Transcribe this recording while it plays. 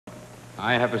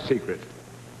I have a secret.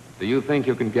 Do you think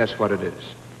you can guess what it is?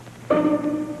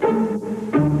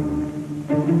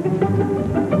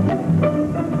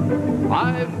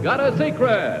 I've Got a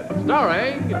Secret,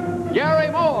 starring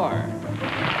Gary Moore.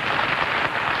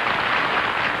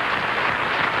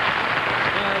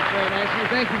 Very nicely.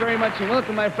 Thank you very much, and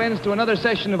welcome, my friends, to another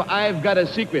session of I've Got a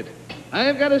Secret.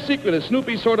 I've Got a Secret, a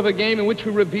Snoopy sort of a game in which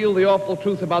we reveal the awful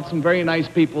truth about some very nice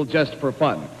people just for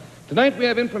fun. Tonight we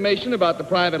have information about the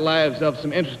private lives of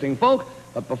some interesting folk,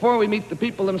 but before we meet the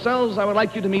people themselves, I would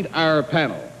like you to meet our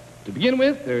panel. To begin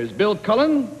with, there's Bill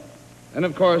Cullen, and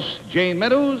of course, Jane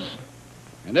Meadows,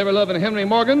 and ever-loving Henry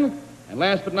Morgan, and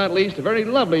last but not least, a very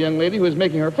lovely young lady who is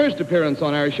making her first appearance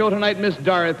on our show tonight, Miss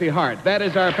Dorothy Hart. That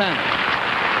is our panel.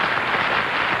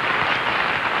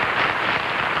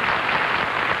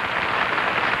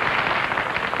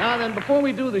 Now then, before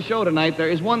we do the show tonight, there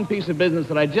is one piece of business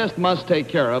that I just must take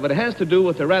care of. It has to do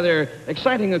with a rather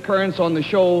exciting occurrence on the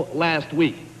show last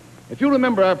week. If you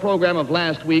remember our program of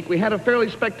last week, we had a fairly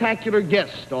spectacular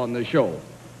guest on the show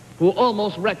who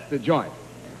almost wrecked the joint.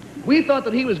 We thought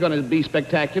that he was going to be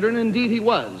spectacular, and indeed he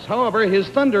was. However, his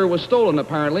thunder was stolen,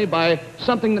 apparently, by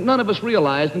something that none of us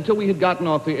realized until we had gotten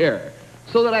off the air.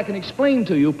 So that I can explain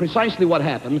to you precisely what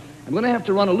happened, I'm going to have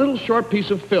to run a little short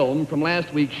piece of film from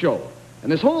last week's show.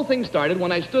 And this whole thing started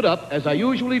when I stood up, as I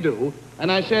usually do,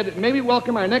 and I said, may we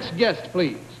welcome our next guest,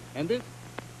 please? And this...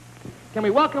 Can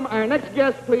we welcome our next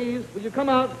guest, please? Will you come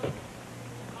out?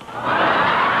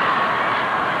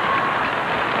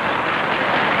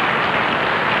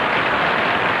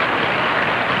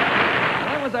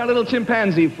 That was our little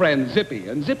chimpanzee friend, Zippy.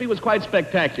 And Zippy was quite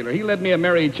spectacular. He led me a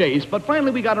merry chase, but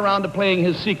finally we got around to playing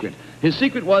his secret. His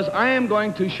secret was, I am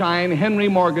going to shine Henry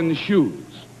Morgan's shoes.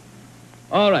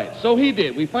 All right, so he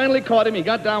did. We finally caught him. He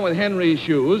got down with Henry's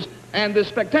shoes, and this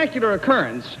spectacular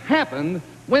occurrence happened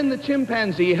when the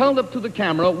chimpanzee held up to the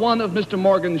camera one of Mr.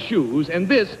 Morgan's shoes, and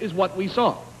this is what we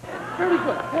saw. Very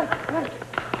good.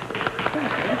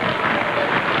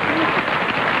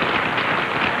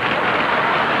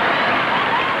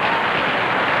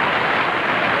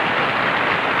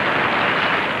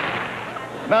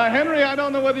 Now, Henry, I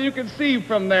don't know whether you can see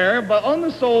from there, but on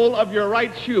the sole of your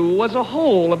right shoe was a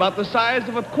hole about the size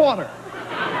of a quarter.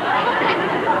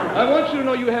 I want you to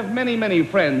know you have many, many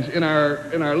friends in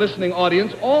our listening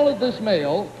audience. All of this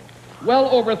mail, well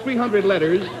over 300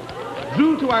 letters,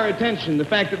 drew to our attention the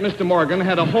fact that Mr. Morgan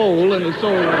had a hole in the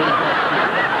sole of his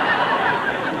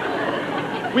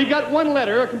foot. We got one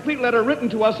letter, a complete letter written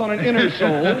to us on an inner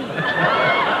sole,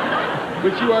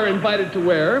 which you are invited to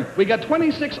wear. We got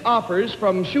 26 offers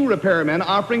from shoe repairmen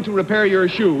offering to repair your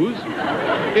shoes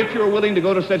if you're willing to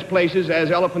go to such places as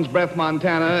Elephant's Breath,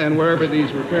 Montana, and wherever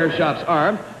these repair shops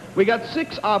are. We got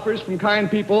 6 offers from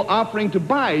kind people offering to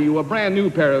buy you a brand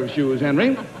new pair of shoes,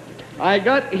 Henry. I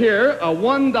got here a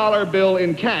 $1 bill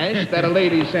in cash that a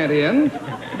lady sent in.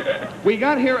 We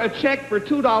got here a check for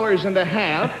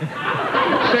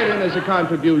 $2.50 sent in as a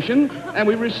contribution, and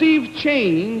we received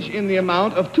change in the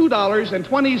amount of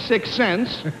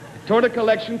 $2.26 toward a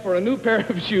collection for a new pair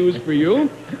of shoes for you.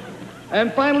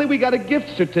 And finally, we got a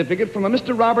gift certificate from a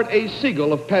Mr. Robert A.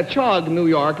 Siegel of Patchogue, New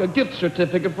York, a gift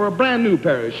certificate for a brand new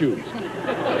pair of shoes.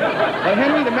 But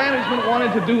Henry, the management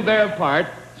wanted to do their part,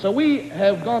 so we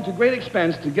have gone to great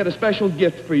expense to get a special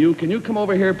gift for you. Can you come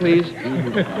over here, please?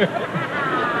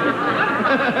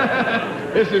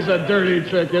 This is a dirty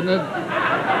trick, isn't it?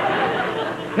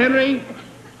 Henry,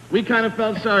 we kind of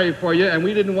felt sorry for you, and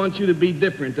we didn't want you to be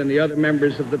different than the other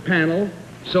members of the panel.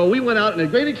 So we went out, and at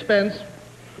great expense,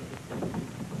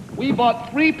 we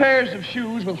bought 3 pairs of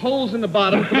shoes with holes in the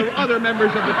bottom for the other members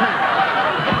of the panel.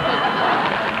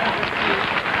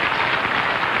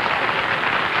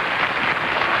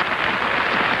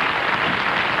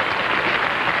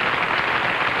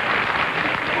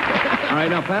 All right,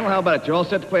 now, panel, how about it? You're all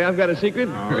set to play I've Got a Secret?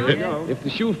 There you go. If the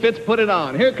shoe fits, put it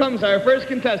on. Here comes our first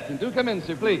contestant. Do come in,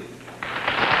 sir, please.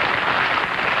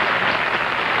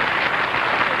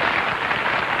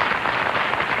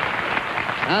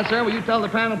 Now, sir, will you tell the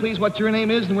panel, please, what your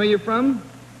name is and where you're from?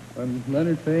 I'm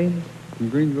Leonard Payne from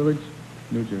Green Village,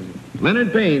 New Jersey.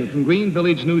 Leonard Payne from Green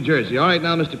Village, New Jersey. All right,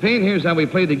 now, Mr. Payne, here's how we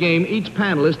play the game. Each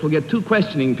panelist will get 2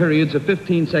 questioning periods of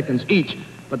 15 seconds each,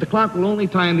 but the clock will only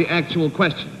time the actual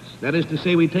questions. That is to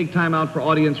say, we take time out for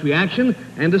audience reaction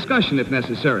and discussion if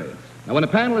necessary. Now, when a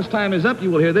panelist's time is up,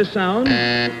 you will hear this sound.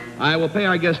 I will pay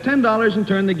our guest $10 and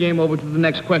turn the game over to the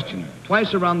next questioner.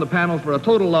 Twice around the panel for a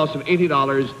total loss of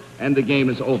 $80, and the game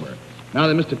is over. Now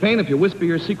then, Mr. Payne, if you whisper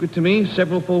your secret to me,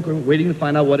 several folk are waiting to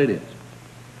find out what it is.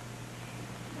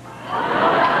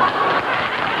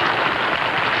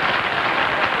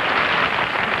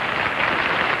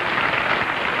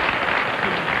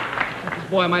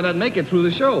 boy might not make it through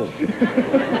the show.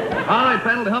 All right,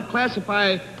 panel, to help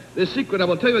classify this secret, I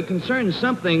will tell you it concerns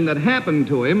something that happened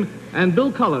to him. And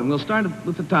Bill Cullen, we'll start at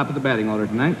the top of the batting order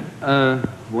tonight.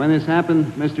 When this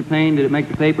happened, Mr. Payne, did it make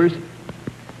the papers?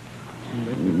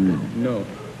 No.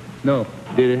 No.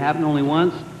 Did it happen only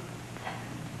once?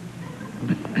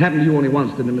 Happened to you only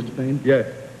once, didn't it, Mr. Payne? Yes.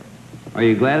 Are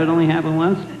you glad it only happened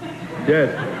once?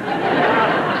 Yes.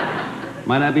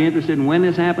 Might I be interested in when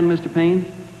this happened, Mr. Payne?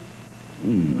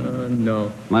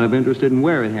 No. Might I be interested in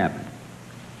where it happened?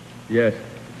 Yes.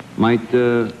 Might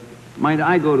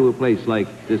I go to a place like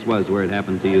this was where it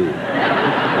happened to you?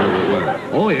 Wherever it was.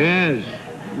 Oh, yes.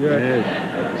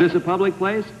 Yes. Is this a public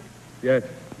place? Yes.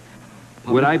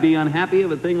 Would I be unhappy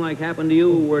if a thing like happened to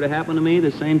you were to happen to me,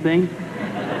 the same thing?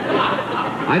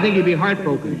 I think he'd be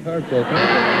heartbroken. Heartbroken.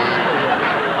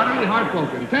 Utterly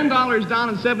heartbroken. $10 down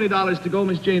and $70 to go,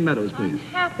 Miss Jane Meadows, please.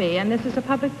 Happy, and this is a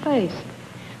public place.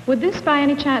 Would this, by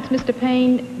any chance, Mr.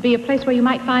 Payne, be a place where you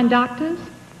might find doctors?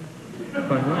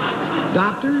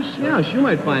 Doctors? Yes, you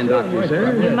might find doctors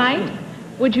there. You might.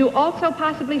 Would you also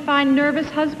possibly find nervous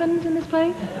husbands in this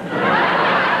place?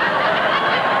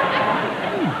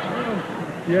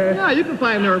 Yes. Yeah, you can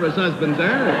find nervous husbands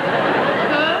there.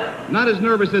 Not as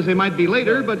nervous as they might be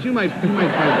later, but you might find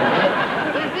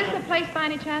them. Is this a place, by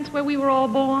any chance, where we were all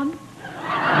born?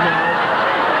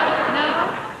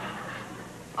 No.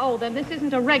 Oh, then this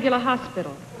isn't a regular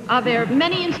hospital. Are there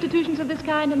many institutions of this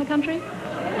kind in the country?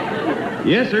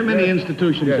 Yes, there are many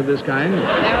institutions of this kind.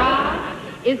 There are.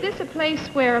 Is this a place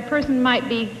where a person might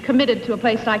be committed to a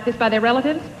place like this by their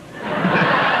relatives?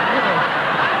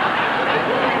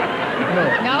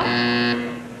 No?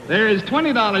 There is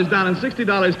 $20 down and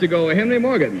 $60 to go. Henry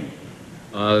Morgan.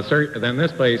 Sir, then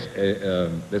this place,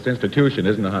 this institution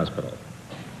isn't a hospital.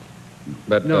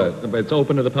 But, No. But it's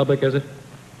open to the public, is it?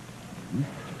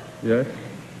 Yes.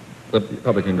 The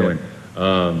public can go in.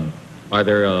 Are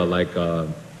there,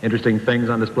 interesting things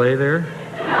on display there?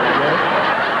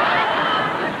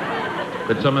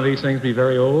 Could some of these things be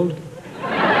very old?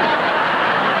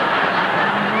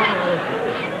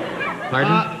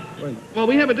 Pardon? Well,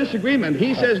 we have a disagreement.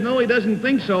 He says no, he doesn't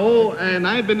think so, and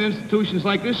I've been in institutions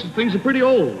like this, things are pretty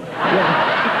old. What'd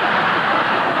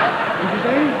you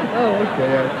say? Oh,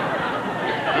 okay. Yes.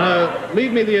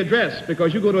 Leave me the address,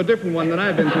 because you go to a different one than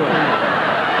I've been to.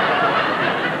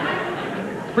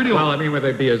 Pretty old. Well, I mean, would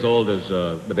they be as old as,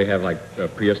 would they have,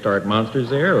 prehistoric monsters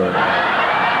there, or? No.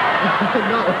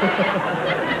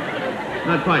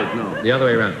 Not quite, no. The other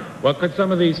way around. Well, could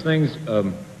some of these things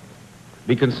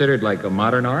be considered like a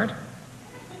modern art?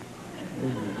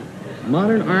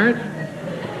 Modern art?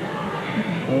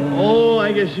 Oh,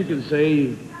 I guess you could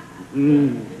say,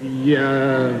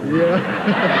 yeah.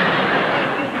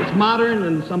 It's modern,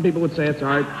 and some people would say it's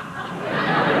art.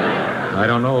 I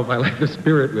don't know if I like the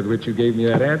spirit with which you gave me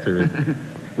that answer.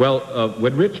 Well,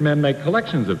 would rich men make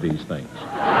collections of these things?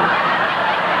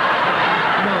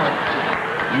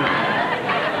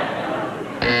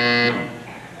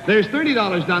 There's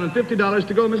 $30 down and $50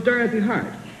 to go, Miss Dorothy Hart.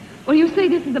 Well, you say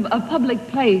this is a public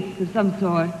place of some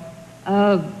sort.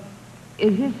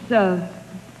 Is this,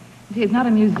 see, it's not a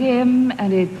museum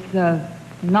and it's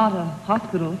not a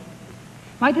hospital.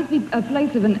 Might this be a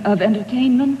place of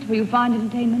entertainment, where you find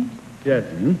entertainment? Yes.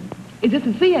 Is this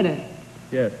a theater?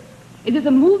 Yes. Is this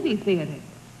a movie theater?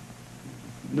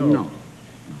 No.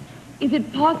 Is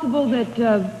it possible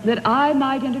that I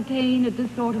might entertain at this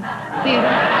sort of theater?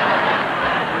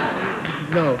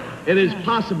 No. It is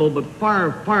possible, but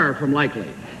far, far from likely.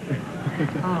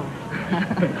 Oh.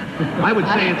 I would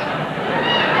say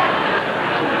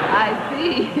I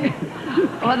see.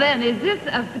 Well, then, is this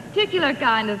a particular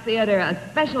kind of theater, a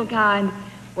special kind,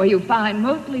 where you find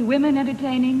mostly women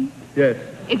entertaining? Yes.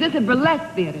 Is this a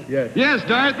burlesque theater? Yes. yes,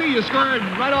 Dorothy, you scored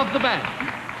right off the bat.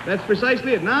 That's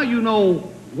precisely it. Now you know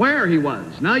where he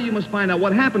was. Now you must find out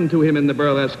what happened to him in the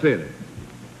burlesque theater.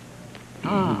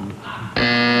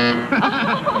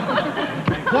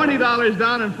 $20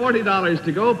 down and $40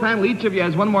 to go. Panel, each of you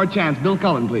has one more chance. Bill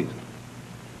Cullen, please.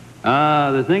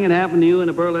 The thing that happened to you in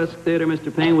the burlesque theater,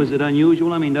 Mr. Payne, was it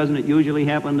unusual? I mean, doesn't it usually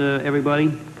happen to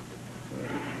everybody?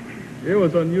 It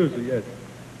was unusual, yes.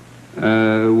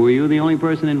 Were you the only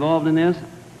person involved in this?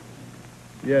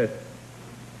 Yes.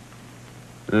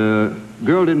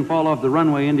 Girl didn't fall off the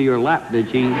runway into your lap, did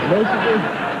she? No, she didn't.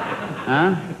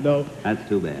 Huh? No. That's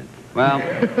too bad. Well,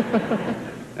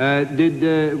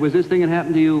 was this thing that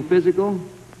happened to you physical?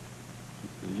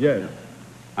 Yes.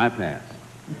 I pass.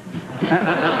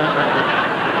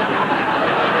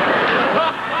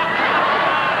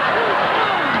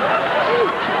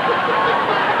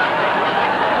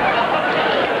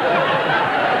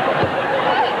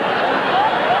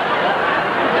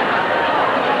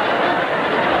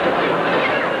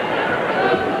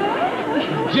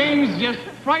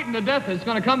 frightened to death it's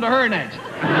going to come to her next.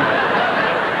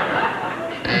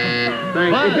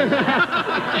 Thank you.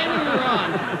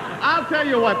 I'll tell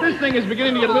you what, this thing is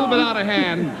beginning to get a little bit out of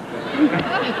hand.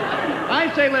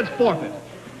 I say let's forfeit.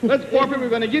 Let's forfeit. We're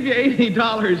going to give you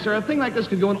 $80, sir. A thing like this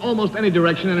could go in almost any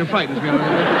direction, and it frightens me.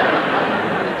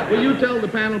 Will you tell the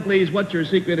panel, please, what your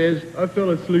secret is? I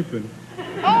fell asleep. You fall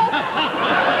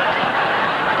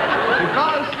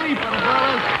asleep on a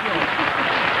burlesque show.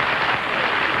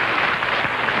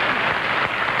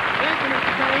 Thank you,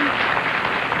 Mr. Kelly.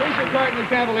 Mr. Carton and the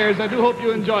Cavaliers, I do hope you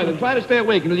enjoy them. Try to stay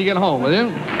awake until you get home, will you? All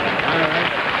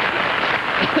right.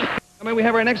 May we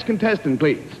have our next contestant,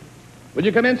 please? Would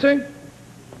you come in, sir?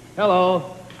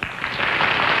 Hello.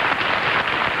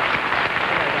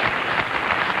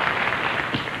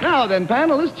 Now then,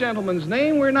 panel, this gentleman's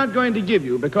name we're not going to give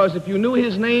you, because if you knew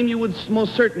his name, you would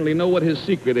most certainly know what his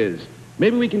secret is.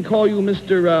 Maybe we can call you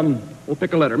Mr., we'll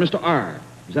pick a letter, Mr. R.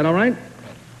 Is that all right?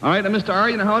 All right, now, Mr. R,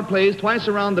 you know how it plays. Twice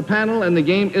around the panel, and the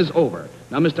game is over.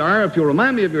 Now, Mr. R, if you'll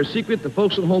remind me of your secret, the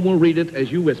folks at home will read it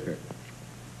as you whisper.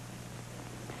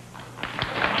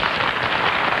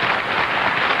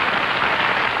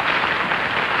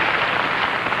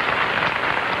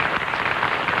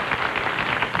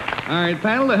 All right,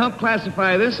 panel, to help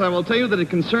classify this, I will tell you that it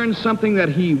concerns something that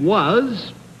he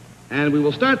was, and we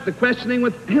will start the questioning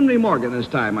with Henry Morgan this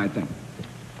time, I think.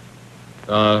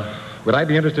 Would I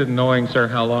be interested in knowing, sir,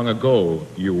 how long ago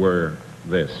you were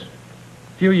this?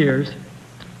 Few years. A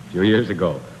few years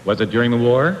ago. Was it during the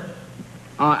war?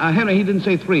 Henry, he didn't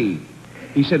say 3.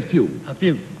 He said few. A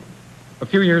few. A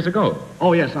few years ago.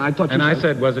 Oh, yes, I thought you And I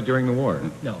said, was it during the war?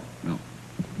 No. No.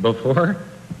 Yes. Before?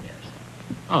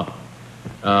 Oh.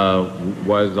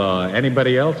 Was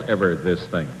anybody else ever this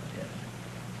thing?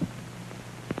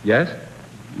 Yes. Yes?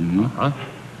 Mm-hmm.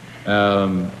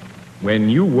 Uh-huh. When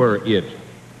you were it,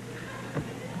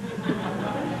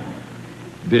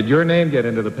 did your name get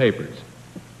into the papers?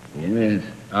 Yes.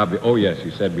 Oh, yes,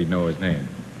 you said we know his name.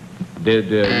 Did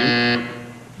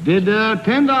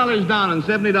 $10 down and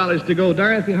 $70 to go.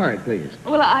 Dorothy Hart, please.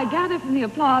 Well, I gather from the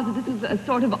applause that this was a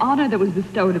sort of honor that was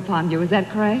bestowed upon you. Is that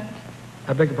correct?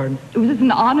 I beg your pardon? Was this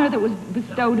an honor that was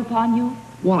bestowed upon you?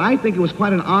 Well, I think it was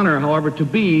quite an honor, however, to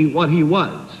be what he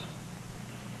was.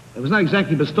 It was not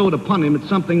exactly bestowed upon him. It's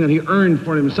something that he earned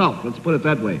for himself. Let's put it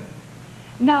that way.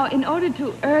 Now, in order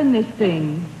to earn this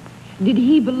thing, did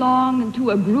he belong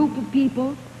to a group of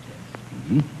people?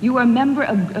 Mm-hmm. You were a member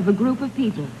of a group of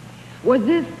people. Was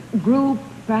this group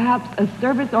perhaps a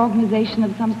service organization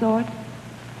of some sort?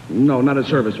 No, not a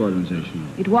service organization.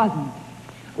 It wasn't.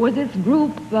 Was this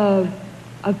group of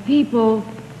people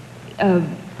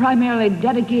primarily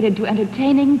dedicated to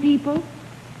entertaining people?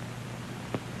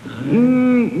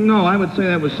 No, I would say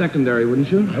that was secondary,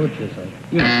 wouldn't you? I would say so.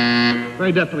 Yes,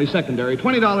 very definitely secondary.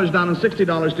 $20 down and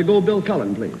 $60 to go. Bill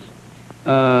Cullen, please.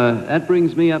 That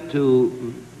brings me up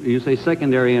to, you say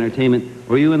secondary entertainment.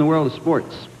 Were you in the world of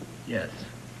sports? Yes.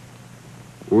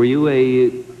 Were you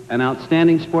an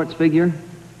outstanding sports figure?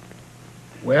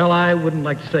 Well, I wouldn't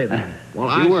like to say that. Well,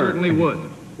 You I were. certainly would.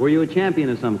 Were you a champion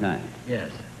of some kind?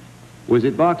 Yes. Was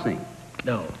it boxing?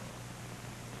 No.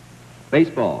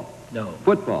 Baseball? No.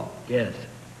 Football? Yes.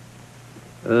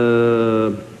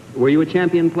 Were you a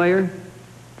champion player?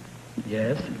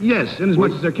 Yes. Yes, in as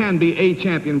much as there can be a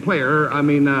champion player. I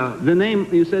mean, The name,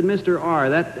 you said Mr.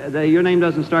 R. Your name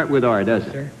doesn't start with R, does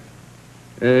it? Sir?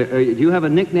 Do you have a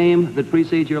nickname that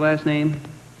precedes your last name?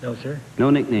 No, sir.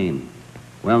 No nickname.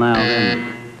 Well, now,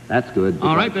 then, that's good.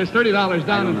 all right, there's $30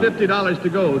 down and $50 to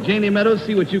go. Janie Meadows,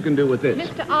 see what you can do with this.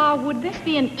 Mr. R., would this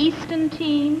be an Eastern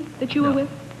team that you were with?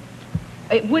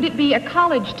 Would it be a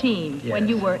college team when Yes.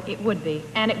 you were? It would be.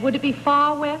 And would it be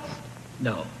Far West?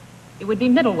 No. It would be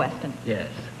Middle Western. Yes.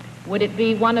 Would it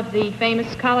be one of the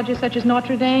famous colleges such as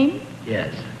Notre Dame?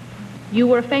 Yes. You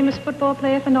were a famous football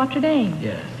player for Notre Dame.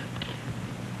 Yes.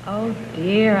 Oh,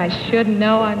 dear, I should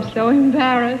know. I'm so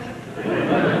embarrassed.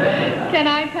 Can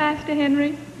I pass to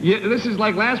Henry? Yeah, this is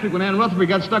like last week when Ann Rutherford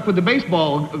got stuck with the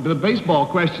baseball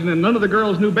question, and none of the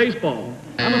girls knew baseball.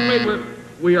 I'm afraid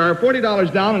we are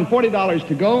 $40 down and $40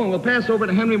 to go, and we'll pass over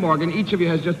to Henry Morgan. Each of you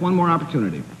has just one more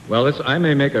opportunity. Well, I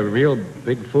may make a real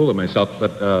big fool of myself,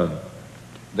 but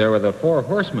there were the 4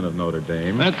 horsemen of Notre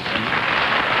Dame.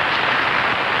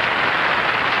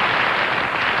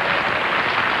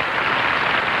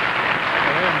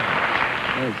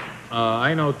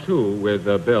 I know 2 with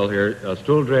Bill here.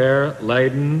 Stuldrere,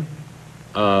 Leiden,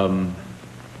 I'm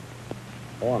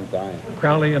dying.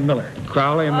 Crowley and Miller.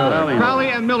 Crowley and Miller. Crowley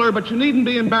and Miller, but you needn't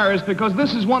be embarrassed because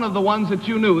this is one of the ones that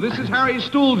you knew. This is Harry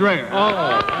Stuldrere.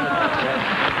 Oh.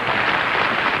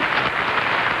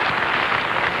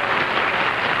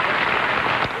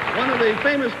 the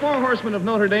famous Four Horsemen of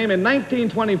Notre Dame in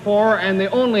 1924, and the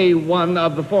only one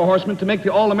of the Four Horsemen to make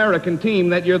the All-American team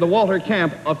that year, the Walter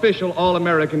Camp official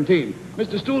All-American team.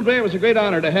 Mr. Stuhlgren, it was a great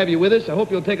honor to have you with us. I hope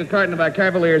you'll take a carton of our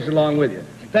Cavaliers along with you.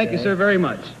 Thank you, sir, very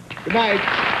much. Good night.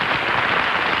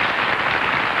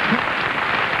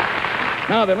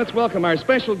 Now then, let's welcome our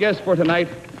special guest for tonight,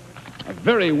 a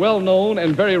very well-known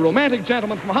and very romantic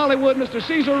gentleman from Hollywood, Mr.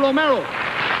 Cesar Romero.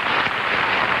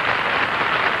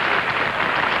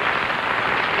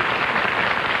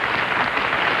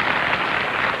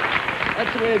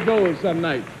 That's the way it goes some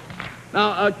nights.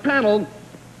 Now, panel,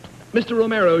 Mr.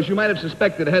 Romero, as you might have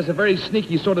suspected, has a very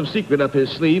sneaky sort of secret up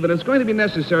his sleeve, and it's going to be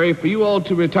necessary for you all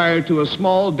to retire to a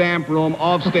small, damp room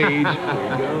off stage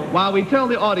while we tell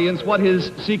the audience what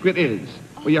his secret is.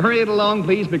 Will you hurry it along,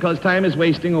 please, because time is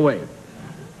wasting away.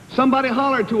 Somebody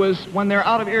holler to us when they're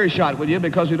out of earshot, will you,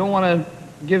 because we don't want to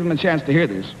give them a chance to hear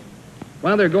this.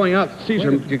 While they're going out,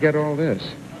 Caesar... Where did you get all this?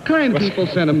 Kind people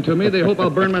sent them to me. They hope I'll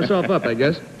burn myself up, I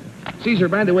guess. Caesar,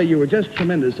 by the way, you were just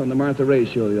tremendous on the Martha Ray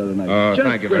show the other night. Oh, just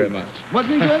thank you great. very much.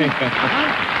 Wasn't he good?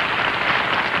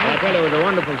 I tell you, it was a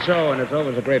wonderful show, and it's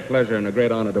always a great pleasure and a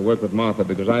great honor to work with Martha,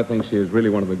 because I think she is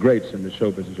really one of the greats in the show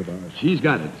business of ours. She's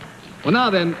got it. Well, now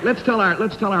then, let's tell our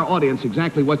audience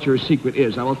exactly what your secret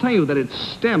is. I will tell you that it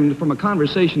stemmed from a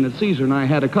conversation that Caesar and I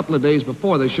had a couple of days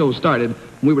before the show started,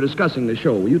 when we were discussing the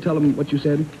show. Will you tell them what you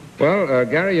said? Well,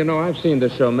 Gary, you know, I've seen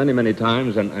this show many, many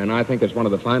times, and I think it's one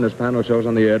of the finest panel shows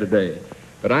on the air today.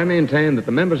 But I maintain that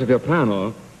the members of your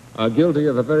panel are guilty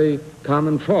of a very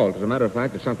common fault. As a matter of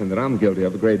fact, it's something that I'm guilty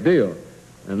of a great deal.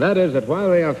 And that is that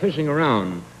while they are fishing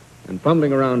around and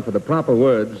fumbling around for the proper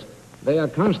words, they are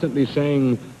constantly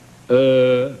saying,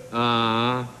 ooh,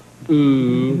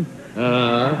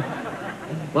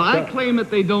 Well, I claim that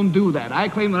they don't do that. I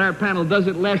claim that our panel does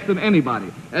it less than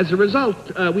anybody. As a result,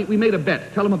 we made a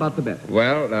bet. Tell them about the bet.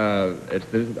 Well,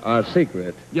 our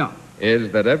secret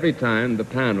is that every time the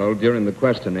panel, during the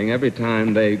questioning, every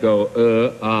time they go,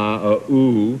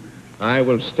 ooh, I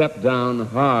will step down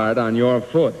hard on your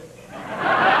foot.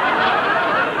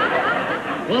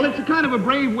 Well, it's a kind of a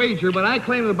brave wager, but I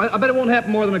claim that I bet it won't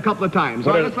happen more than a couple of times.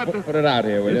 All right, let's put it out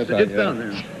here, will you? It's down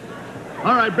there.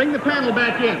 All right, bring the panel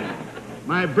back in.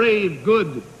 My brave,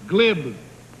 good, glib,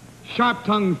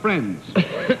 sharp-tongued friends. Here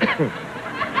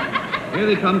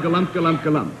they come, galump, galump,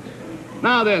 galump.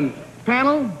 Now then,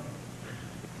 panel,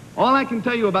 all I can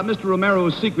tell you about Mr.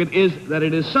 Romero's secret is that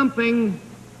it is something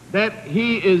that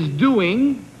he is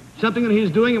doing,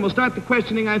 and we'll start the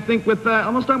questioning, I think, with,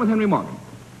 I'm going to start with Henry Morgan.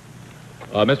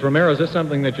 Mr. Romero, is this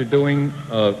something that you're doing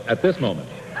at this moment?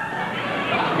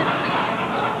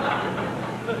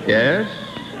 Yes?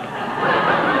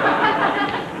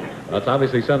 That's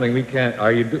obviously something we can't...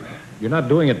 You're not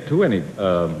doing it to any... Is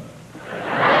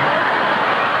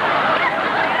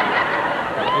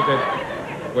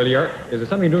it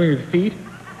something you're doing with your feet?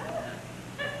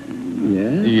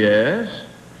 Yes. Yes?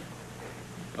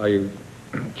 Are you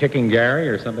kicking Gary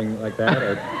or something like that?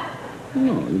 Or...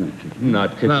 No, you're not kicking.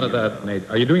 Not kicking. None of that nature.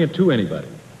 Are you doing it to anybody?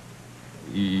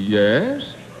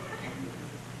 Yes?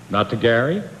 Not to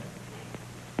Gary?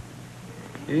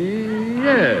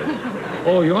 Yes.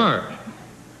 Oh, you are?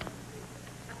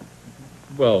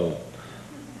 Well,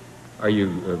 are you...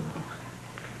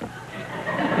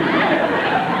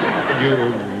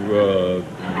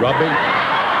 rubbing?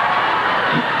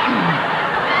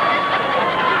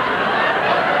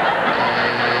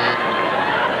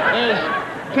 There's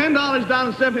 $10 down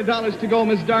and $70 to go,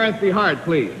 Miss Dorothy Hart,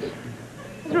 please.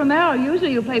 Mr. Romero,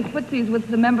 usually you play footsies with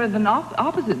the member of the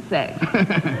opposite sex.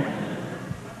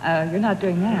 You're not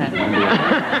doing that.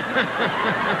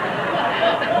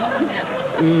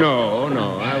 No.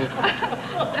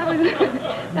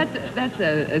 That's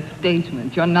a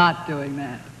statement. You're not doing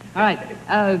that. All right. This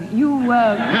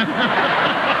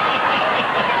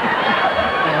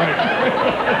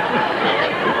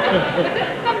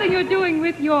is something you're doing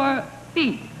with your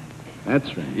feet.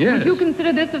 That's right. Yes. Would you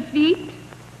consider this a feat?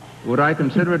 Would I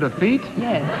consider it a feat?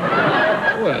 Yes.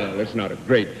 Well, it's not a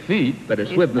great feat, but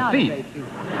it's with the not feet. A great feat.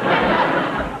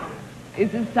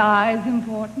 Is the size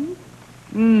important?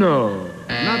 No.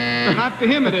 Not to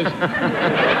him, it isn't.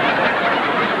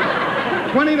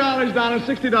 $20 down and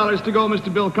 $60 to go,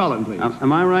 Mr. Bill Cullen, please.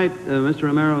 Am I right, Mr.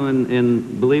 Romero,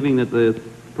 in believing that the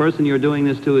person you're doing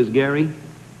this to is Gary?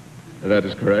 That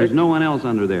is correct. There's no one else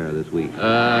under there this week.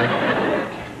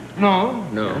 No.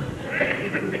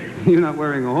 You're not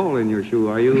wearing a hole in your shoe,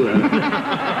 are you?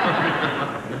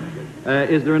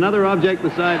 Is there another object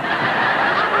besides...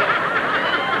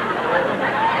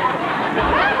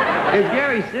 Is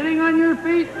Gary sitting on your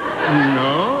feet?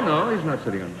 No, he's not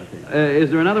sitting on my feet. Is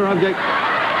there another object...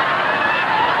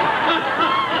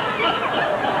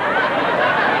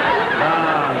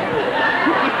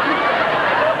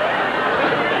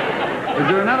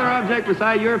 there another object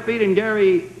beside your feet and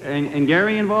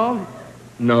Gary involved?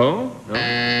 No.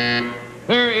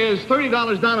 There is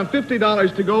 $30 down and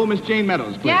 $50 to go, Miss Jane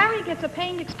Meadows, please. Gary gets a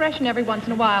pained expression every once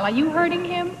in a while. Are you hurting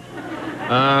him?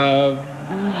 Oh,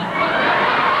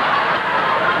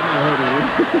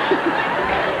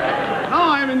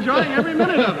 I'm enjoying every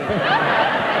minute of it.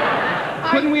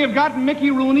 Couldn't we have gotten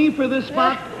Mickey Rooney for this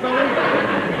spot,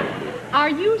 fellas? Are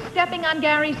you stepping on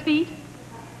Gary's feet?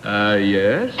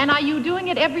 Yes. And are you doing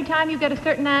it every time you get a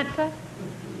certain answer?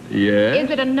 Yes.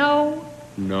 Is it a no?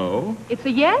 No. It's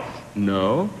a yes?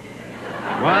 No.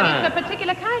 But it's a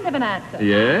particular kind of an answer.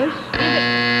 Yes.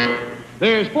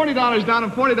 There's $40 down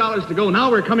and $40 to go. Now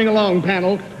we're coming along,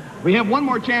 panel. We have one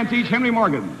more chance each. Henry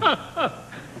Morgan. I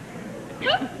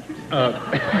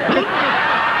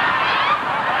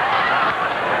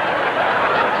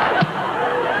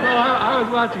was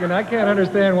watching, and I can't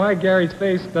understand why Gary's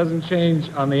face doesn't change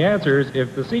on the answers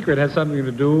if the secret has something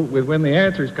to do with when the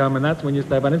answers come, and that's when you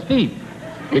step on his feet.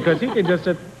 Because he can just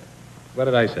sit... What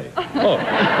did I say? Oh.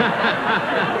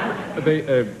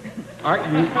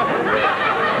 Aren't you...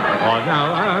 Oh,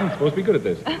 now, I'm supposed to be good at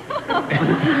this.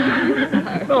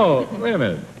 No, wait a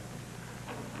minute.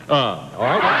 All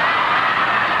right.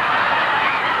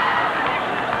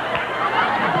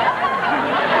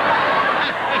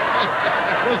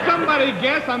 Well, somebody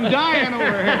guess. I'm dying over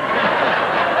here.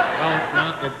 Well,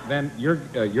 now, then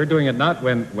you're doing it not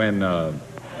when Never mind.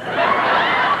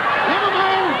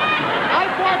 I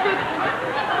forfeit.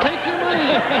 Take your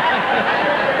money.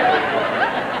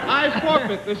 I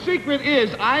forfeit. The secret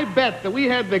is, I bet that we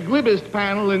had the glibbest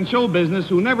panel in show business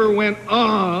who never went,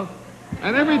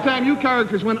 and every time you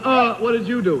characters went, what did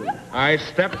you do? I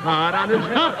stepped hard on his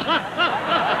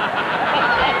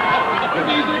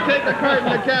These will take the curtain,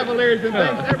 the Cavaliers, and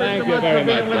thanks ever Thank so you much very for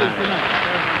being much, with us Don. tonight.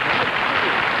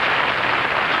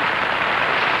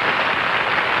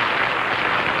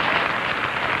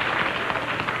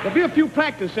 There'll be a few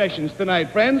practice sessions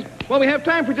tonight, friends. Well, we have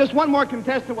time for just one more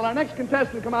contestant. Will our next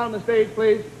contestant come out on the stage,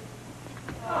 please?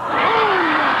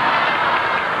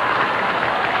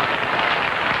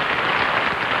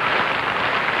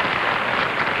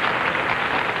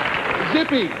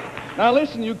 Zippy. Now,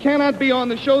 listen, you cannot be on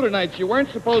the show tonight. You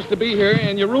weren't supposed to be here,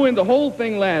 and you ruined the whole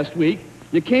thing last week.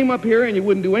 You came up here, and you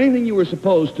wouldn't do anything you were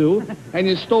supposed to, and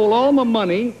you stole all my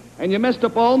money, and you messed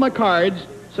up all my cards,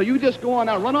 so you just go on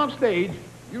now. Run off stage.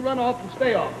 You run off and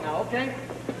stay off now, okay?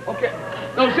 Okay.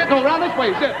 No, sit. No, round this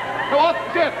way. Sit. Go off.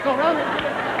 Sit. Go round it.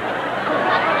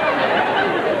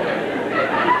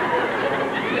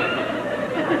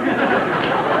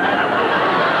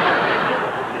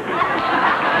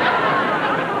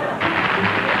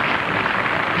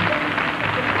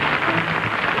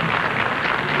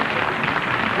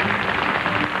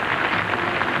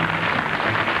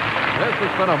 This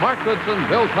has been a Mark Goodson,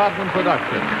 Bill Codman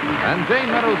production. And Jane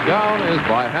Meadows' Gown is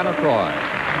by Hannah Troy.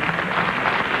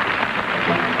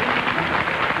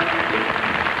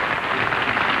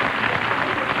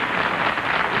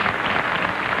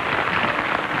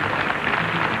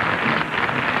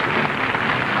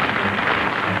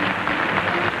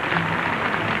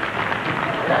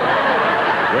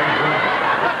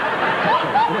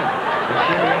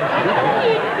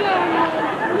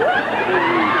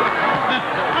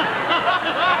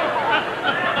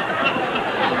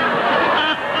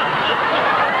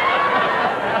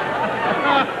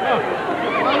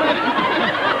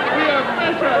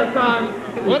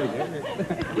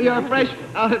 We are fresh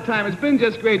out of time. It's been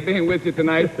just great being with you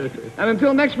tonight. And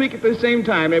until next week at the same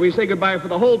time, may we say goodbye for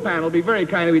the whole panel. Be very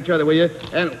kind to each other, will you?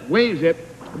 And waves it.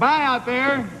 Bye out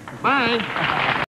there. Bye.